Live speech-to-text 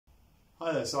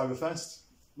Hi there, Cyberfest.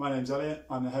 My name's Elliot,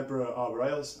 I'm the head brewer at Arbor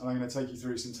Ales, and I'm going to take you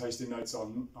through some tasting notes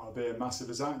on our beer Massive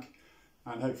Azacc,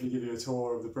 and hopefully give you a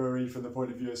tour of the brewery from the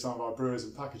point of view of some of our brewers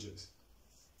and packagers.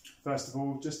 First of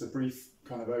all, just a brief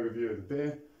kind of overview of the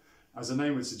beer. As the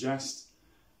name would suggest,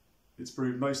 it's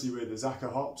brewed mostly with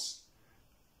Azacca hops.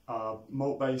 Our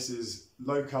malt base is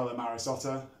low colour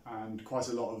Marisotta and quite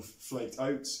a lot of flaked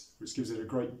oats, which gives it a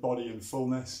great body and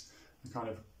fullness, a kind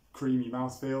of creamy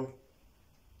mouthfeel.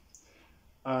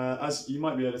 As you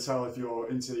might be able to tell if you're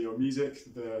into your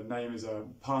music, the name is a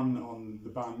pun on the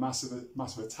band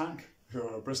Massive Attack, who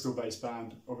are a Bristol-based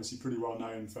band, obviously pretty well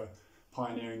known for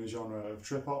pioneering the genre of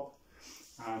trip-hop,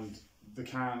 and the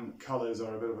can colours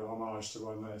are a bit of a homage to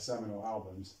one of their seminal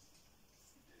albums.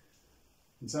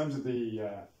 In terms of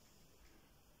the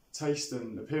taste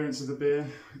and appearance of the beer,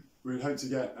 we would hope to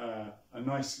get a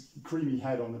nice creamy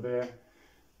head on the beer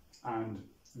and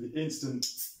the instant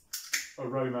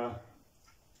aroma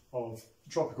of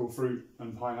tropical fruit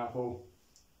and pineapple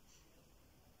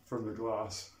from the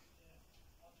glass.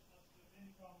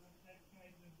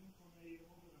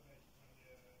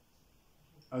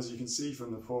 As you can see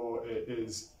from the pour, it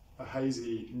is a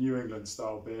hazy New England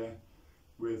style beer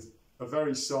with a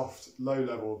very soft, low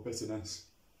level of bitterness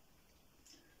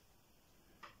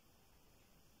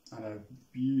and a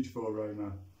beautiful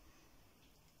aroma.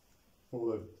 All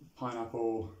the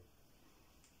pineapple,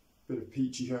 bit of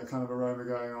peachy kind of aroma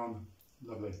going on.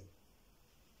 Lovely.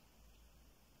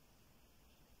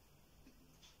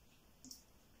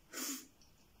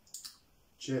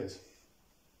 Cheers.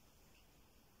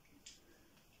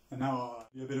 And now I'll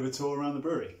give you a bit of a tour around the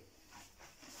brewery.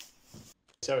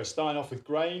 So we're starting off with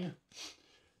grain.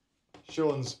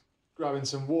 Sean's grabbing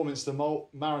some Warminster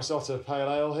malt Marisotta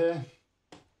Pale Ale here.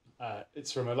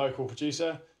 It's from a local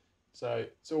producer, so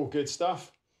it's all good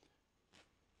stuff.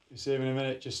 You'll see him in a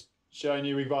minute, just showing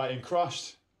you we buy it in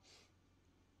crushed.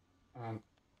 And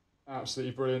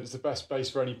absolutely brilliant. It's the best base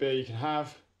for any beer you can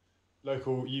have.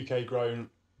 Local UK grown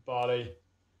barley.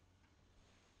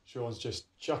 Sean's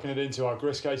just chucking it into our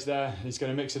grist case there. He's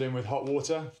going to mix it in with hot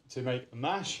water to make a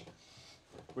mash,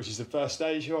 which is the first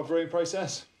stage of our brewing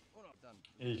process.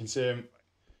 Here you can see him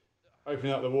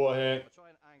opening up the water here,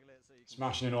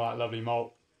 smashing in all that lovely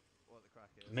malt,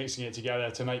 mixing it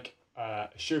together to make a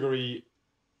sugary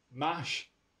mash.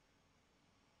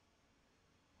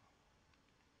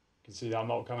 You can see that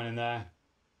malt coming in there.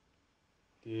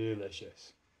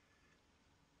 Delicious.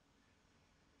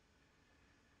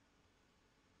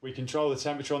 We control the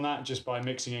temperature on that just by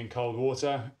mixing in cold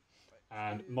water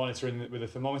and monitoring it with a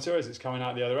thermometer as it's coming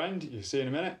out the other end. You'll see in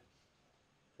a minute.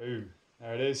 Boom,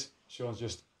 there it is. Sean's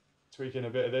just tweaking a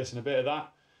bit of this and a bit of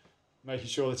that, making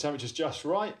sure the temperature's just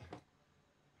right.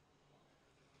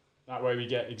 That way we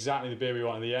get exactly the beer we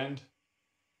want at the end.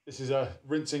 This is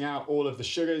rinsing out all of the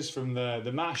sugars from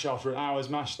the mash after an hour's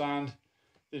mash stand.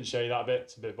 Didn't show you that bit,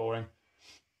 it's a bit boring.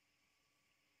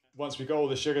 Once we got all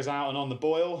the sugars out and on the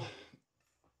boil,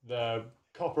 the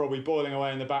copper will be boiling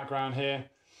away in the background here.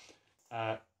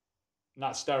 That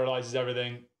sterilises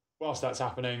everything. Whilst that's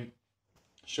happening,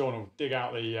 Sean will dig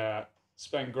out the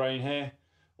spent grain here.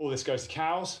 All this goes to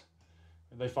cows.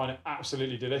 They find it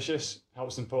absolutely delicious.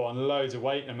 Helps them put on loads of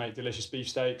weight and make delicious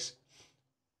beefsteaks.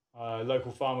 A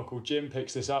local farmer called Jim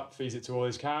picks this up, feeds it to all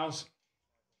his cows.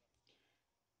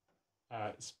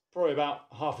 It's probably about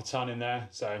half a tonne in there,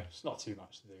 so it's not too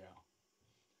much to dig out.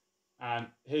 And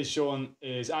here's Sean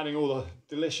is adding all the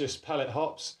delicious pellet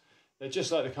hops. They're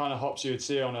just like the kind of hops you would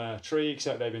see on a tree,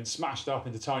 except they've been smashed up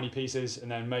into tiny pieces and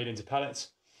then made into pellets.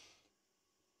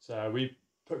 So we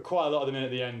put quite a lot of them in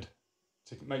at the end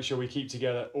to make sure we keep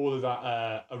together all of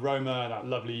that aroma, that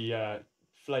lovely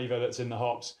flavour that's in the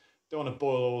hops. Don't want to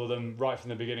boil all of them right from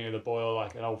the beginning of the boil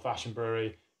like an old-fashioned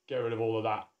brewery. Get rid of all of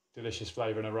that delicious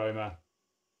flavour and aroma.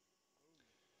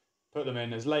 Put them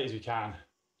in as late as we can.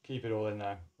 Keep it all in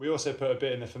there. We also put a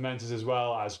bit in the fermenters as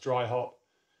well as dry hop,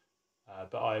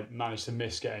 but I managed to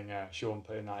miss getting Sean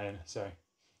putting that in, so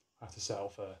I have to settle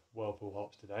for Whirlpool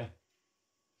hops today.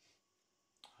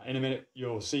 In a minute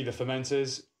you'll see the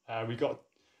fermenters. We've got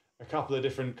a couple of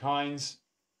different kinds.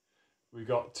 We've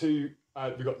got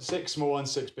 6 small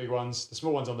ones, 6 big ones. The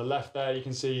small ones on the left there, you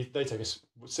can see they take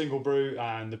a single brew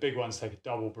and the big ones take a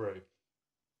double brew.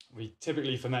 We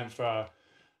typically ferment for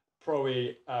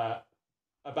probably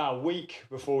about a week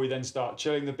before we then start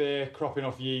chilling the beer, cropping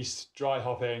off yeast, dry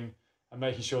hopping, and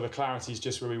making sure the clarity is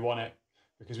just where we want it,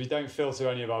 because we don't filter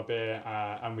any of our beer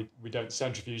and we don't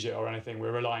centrifuge it or anything.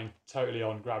 We're relying totally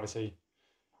on gravity.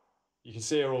 You can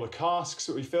see here all the casks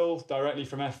that we fill directly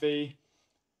from FV,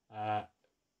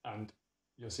 and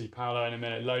you'll see Paolo in a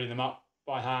minute loading them up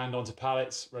by hand onto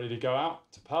pallets, ready to go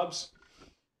out to pubs.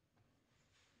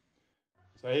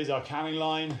 So here's our canning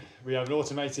line. We have an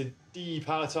automated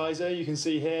depalletizer, you can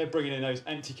see here, bringing in those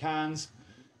empty cans,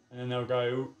 and then they'll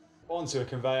go onto a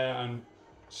conveyor and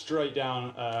straight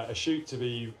down a chute to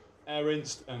be air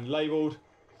rinsed and labelled.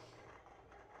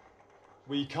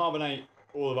 We carbonate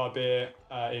all of our beer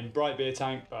in bright beer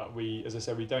tank, but as I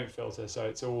said, we don't filter, so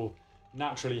it's all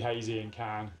naturally hazy in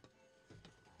can.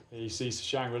 Here you see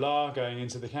Shangri-La going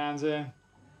into the cans here.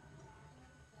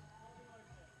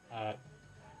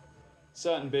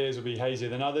 Certain beers will be hazier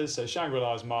than others, so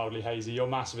Shangri-La is mildly hazy. Your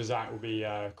Massive Azacc will be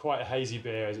quite a hazy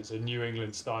beer, as it's a New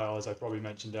England style, as I probably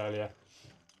mentioned earlier.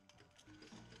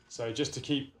 So just to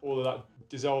keep all of that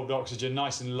dissolved oxygen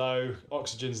nice and low,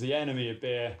 oxygen's the enemy of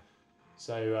beer,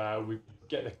 so we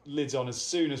get the lids on as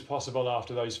soon as possible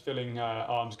after those filling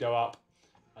arms go up,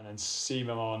 and then seam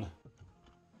them on,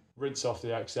 rinse off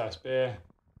the excess beer,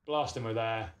 blast them with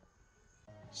air,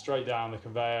 straight down the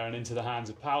conveyor and into the hands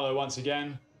of Paolo once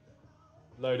again,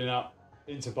 loading up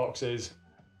into boxes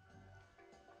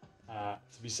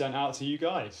to be sent out to you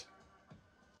guys.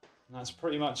 And that's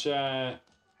pretty much it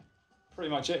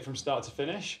from start to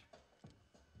finish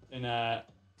in a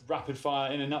rapid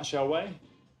fire, in a nutshell way.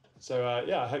 So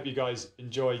yeah, I hope you guys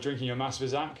enjoy drinking your Massive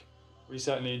Azacc. We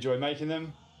certainly enjoy making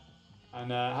them,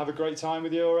 and have a great time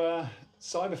with your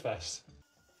Cyberfest.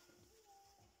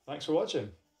 Thanks for watching.